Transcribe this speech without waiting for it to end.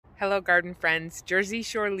Hello garden friends, Jersey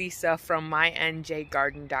Shore Lisa from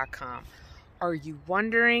MyNJGarden.com. Are you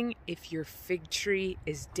wondering if your fig tree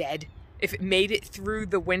is dead? If it made it through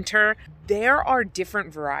the winter? There are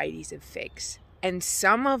different varieties of figs, and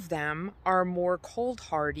some of them are more cold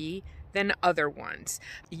hardy than other ones.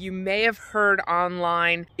 You may have heard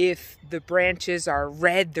online, if the branches are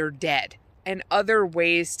red, they're dead. And other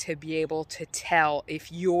ways to be able to tell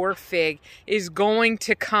if your fig is going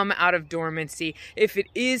to come out of dormancy, if it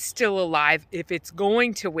is still alive, if it's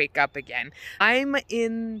going to wake up again. I'm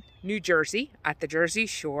in New Jersey at the Jersey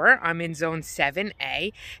Shore. I'm in zone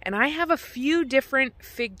 7A, and I have a few different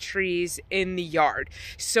fig trees in the yard.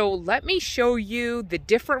 So let me show you the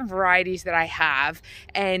different varieties that I have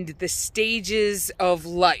and the stages of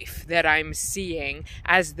life that I'm seeing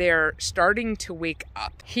as they're starting to wake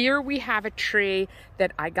up. Here we have a tree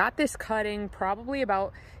that I got this cutting probably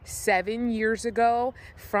about 7 years ago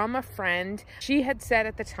from a friend. She had said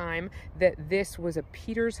at the time that this was a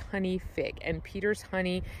Peter's honey fig, and Peter's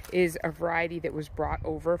honey is a variety that was brought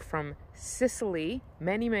over from Sicily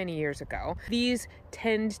many years ago. These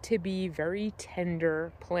tend to be very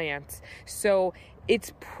tender plants, so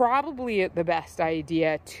it's probably the best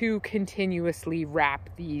idea to continuously wrap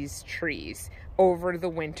these trees over the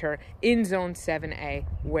winter in zone 7A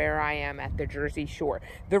where I am at the Jersey Shore.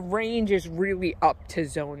 The range is really up to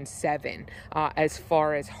zone 7 as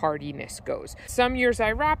far as hardiness goes. Some years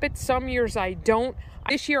I wrap it, some years I don't.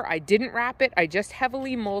 This year I didn't wrap it, I just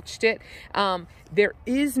heavily mulched it. There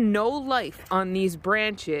is no life on these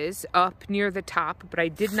branches up near the top, but I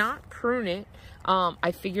did not prune it.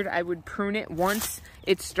 I figured I would prune it once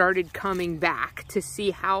it started coming back to see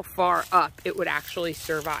how far up it would actually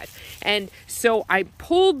survive. And so I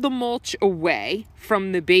pulled the mulch away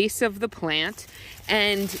from the base of the plant,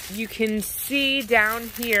 and you can see down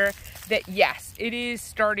here that yes, it is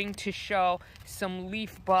starting to show some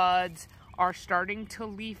leaf buds are starting to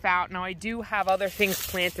leaf out. Now I do have other things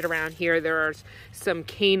planted around here. There are some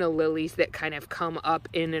canna lilies that kind of come up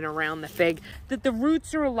in and around the fig, that the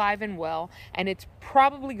roots are alive and well, and it's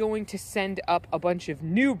probably going to send up a bunch of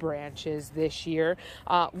new branches this year.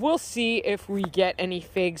 We'll see if we get any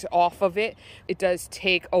figs off of it. It does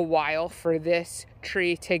take a while for this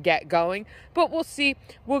tree to get going, but we'll see.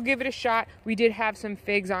 We'll give it a shot. We did have some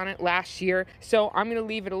figs on it last year, so I'm gonna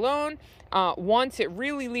leave it alone. Once it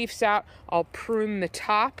really leaves out, I'll prune the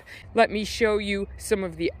top. Let me show you some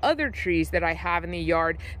of the other trees that I have in the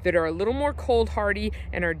yard that are a little more cold hardy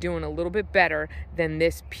and are doing a little bit better than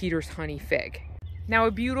this Peter's honey fig. Now,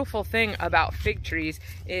 a beautiful thing about fig trees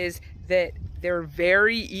is that they're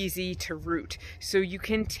very easy to root. So you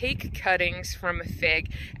can take cuttings from a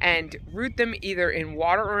fig and root them either in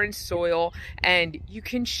water or in soil, and you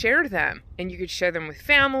can share them. And you could share them with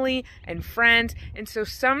family and friends. And so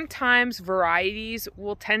sometimes varieties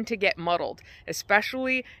will tend to get muddled,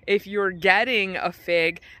 especially if you're getting a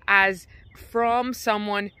fig as from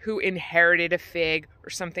someone who inherited a fig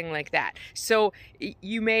or something like that. So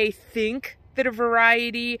you may think that a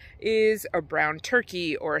variety is a brown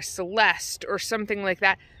turkey or a celeste or something like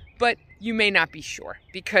that, but you may not be sure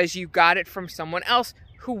because you got it from someone else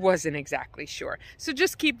who wasn't exactly sure. So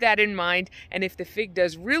just keep that in mind, and if the fig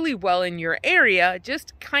does really well in your area,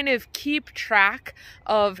 just kind of keep track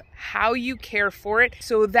of how you care for it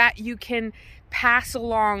so that you can pass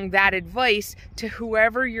along that advice to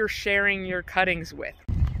whoever you're sharing your cuttings with.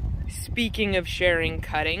 Speaking of sharing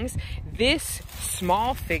cuttings, this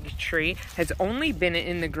small fig tree has only been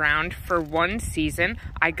in the ground for one season.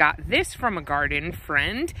 I got this from a garden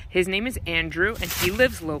friend. His name is Andrew, and he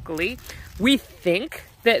lives locally. We think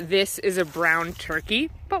that this is a brown turkey,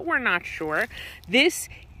 but we're not sure. This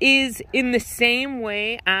is in the same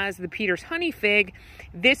way as the Peter's honey fig.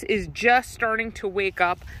 This is just starting to wake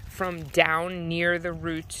up from down near the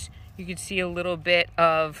roots. You can see a little bit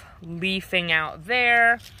of leafing out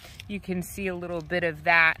there. You can see a little bit of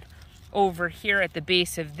that over here at the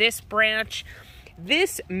base of this branch.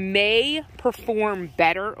 This may perform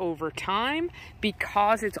better over time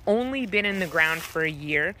because it's only been in the ground for a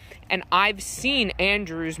year, and I've seen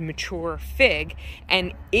Andrew's mature fig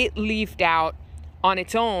and it leafed out on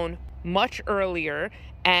its own much earlier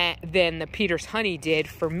than the Peter's honey did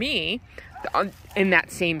for me in that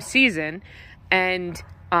same season. And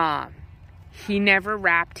he never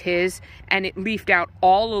wrapped his, and it leafed out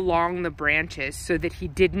all along the branches so that he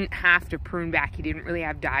didn't have to prune back. He didn't really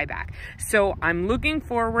have dieback. So I'm looking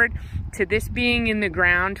forward to this being in the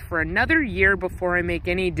ground for another year before I make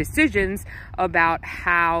any decisions about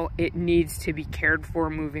how it needs to be cared for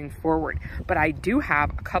moving forward. But I do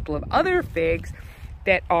have a couple of other figs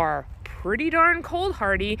that are pretty darn cold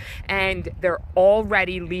hardy, and they're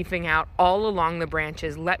already leafing out all along the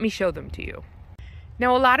branches. Let me show them to you.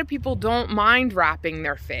 Now, a lot of people don't mind wrapping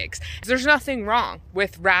their figs. There's nothing wrong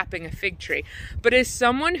with wrapping a fig tree. But as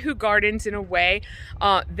someone who gardens in a way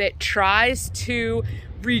that tries to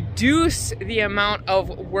reduce the amount of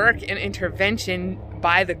work and intervention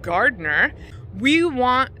by the gardener, we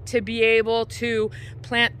want to be able to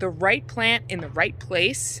plant the right plant in the right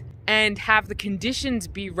place and have the conditions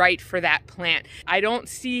be right for that plant. I don't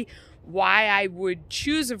see why I would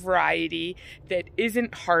choose a variety that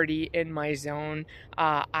isn't hardy in my zone.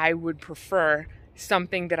 I would prefer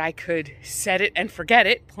something that I could set it and forget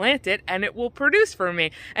it, plant it, and it will produce for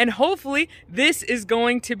me. And hopefully this is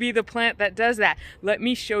going to be the plant that does that. Let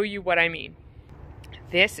me show you what I mean.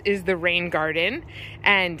 This is the rain garden,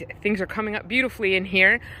 and things are coming up beautifully in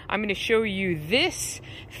here. I'm going to show you this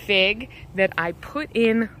fig that I put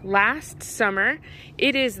in last summer.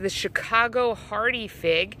 It is the Chicago Hardy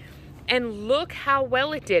fig. And look how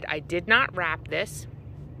well it did. I did not wrap this.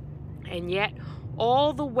 And yet,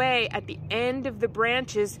 all the way at the end of the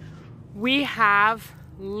branches, we have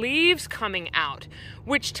leaves coming out,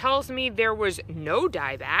 which tells me there was no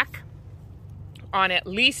dieback on at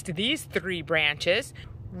least these 3 branches,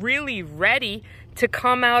 really ready to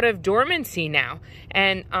come out of dormancy now.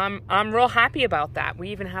 And I'm real happy about that. We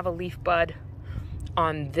even have a leaf bud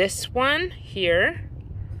on this one here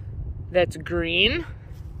that's green.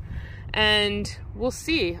 And we'll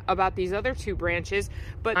see about these other 2 branches,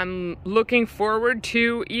 but I'm looking forward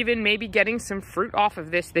to even maybe getting some fruit off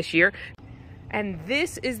of this year. And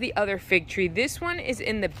this is the other fig tree. This one is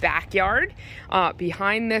in the backyard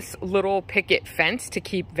behind this little picket fence to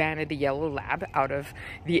keep Vanna the yellow lab out of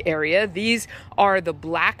the area. These are the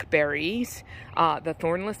blackberries, the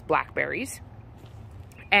thornless blackberries.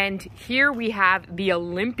 And here we have the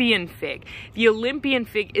Olympian fig. The Olympian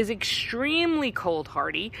fig is extremely cold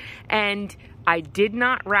hardy, and I did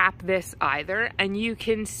not wrap this either. And you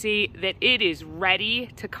can see that it is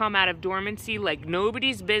ready to come out of dormancy like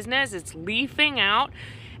nobody's business. It's leafing out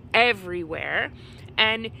everywhere,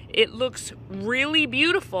 and it looks really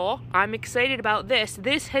beautiful. I'm excited about this.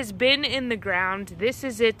 This has been in the ground. This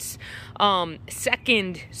is its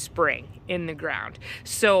second spring in the ground.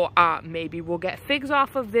 So maybe we'll get figs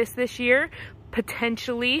off of this year.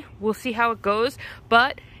 Potentially, we'll see how it goes.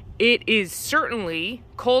 But it is certainly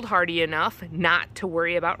cold hardy enough not to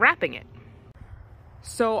worry about wrapping it.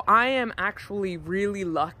 So I am actually really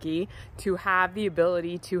lucky to have the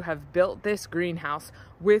ability to have built this greenhouse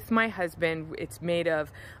with my husband. It's made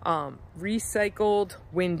of recycled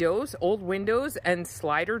windows, old windows and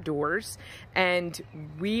slider doors. And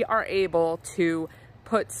we are able to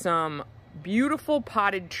put some beautiful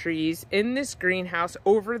potted trees in this greenhouse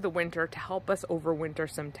over the winter to help us overwinter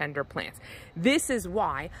some tender plants. This is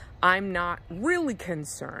why I'm not really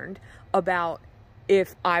concerned about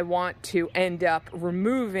if I want to end up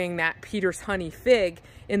removing that Peter's honey fig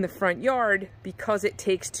in the front yard because it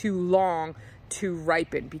takes too long to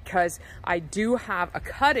ripen, because I do have a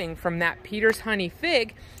cutting from that Peter's honey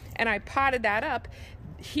fig and I potted that up.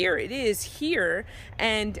 Here it is here,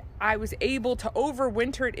 and I was able to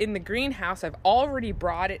overwinter it in the greenhouse. I've already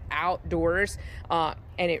brought it outdoors and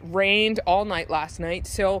it rained all night last night,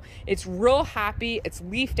 so it's real happy. It's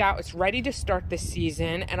leafed out, it's ready to start the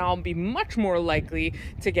season, and I'll be much more likely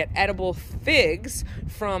to get edible figs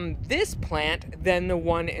from this plant than the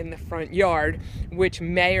one in the front yard, which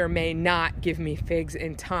may or may not give me figs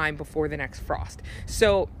in time before the next frost.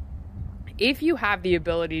 So if you have the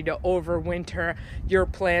ability to overwinter your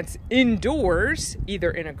plants indoors, either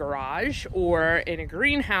in a garage or in a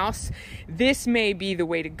greenhouse, this may be the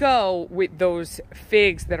way to go with those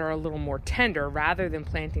figs that are a little more tender. Rather than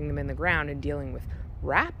planting them in the ground and dealing with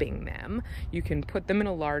wrapping them, you can put them in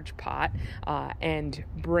a large pot and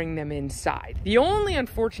bring them inside. The only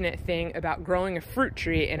unfortunate thing about growing a fruit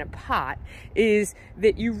tree in a pot is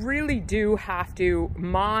that you really do have to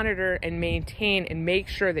monitor and maintain and make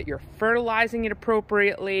sure that you're fertilizing it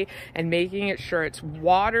appropriately and making it sure it's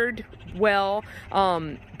watered well,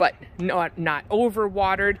 but not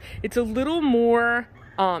overwatered. It's a little more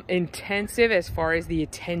intensive as far as the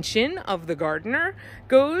attention of the gardener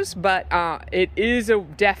goes, but it is a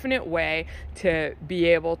definite way to be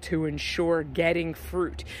able to ensure getting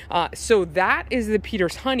fruit. So that is the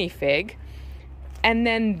Peter's honey fig, and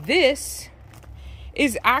then this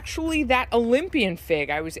is actually that Olympian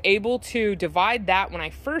fig. I was able to divide that when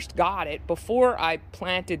I first got it before I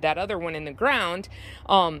planted that other one in the ground.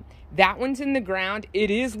 That one's in the ground. It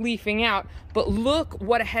is leafing out, but look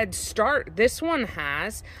what a head start this one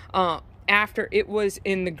has. after it was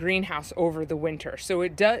in the greenhouse over the winter. So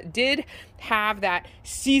it did have that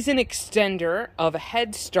season extender of a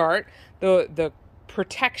head start, the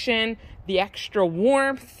protection, the extra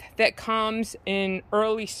warmth that comes in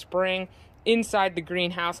early spring inside the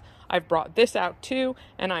greenhouse. I've brought this out too,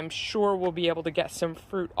 and I'm sure we'll be able to get some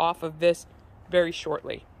fruit off of this very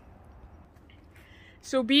shortly.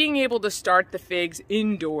 So being able to start the figs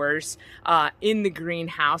indoors in the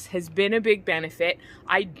greenhouse has been a big benefit.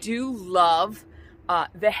 I do love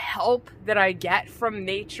the help that I get from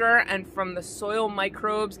nature and from the soil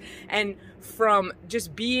microbes and from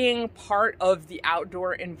just being part of the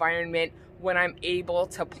outdoor environment when I'm able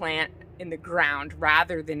to plant in the ground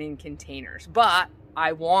rather than in containers. But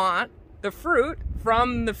I want the fruit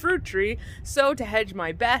from the fruit tree, so to hedge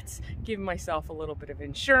my bets, give myself a little bit of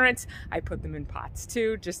insurance, I put them in pots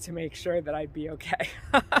too, just to make sure that I'd be okay.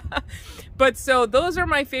 But so those are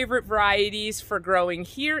my favorite varieties for growing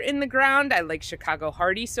here in the ground. I like Chicago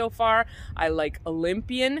Hardy so far. I like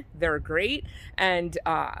Olympian, they're great. And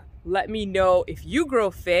let me know if you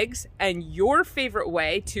grow figs and your favorite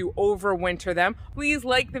way to overwinter them. Please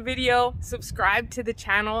like the video, subscribe to the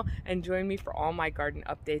channel, and join me for all my garden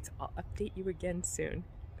updates. I'll update you again soon.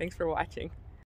 Thanks for watching.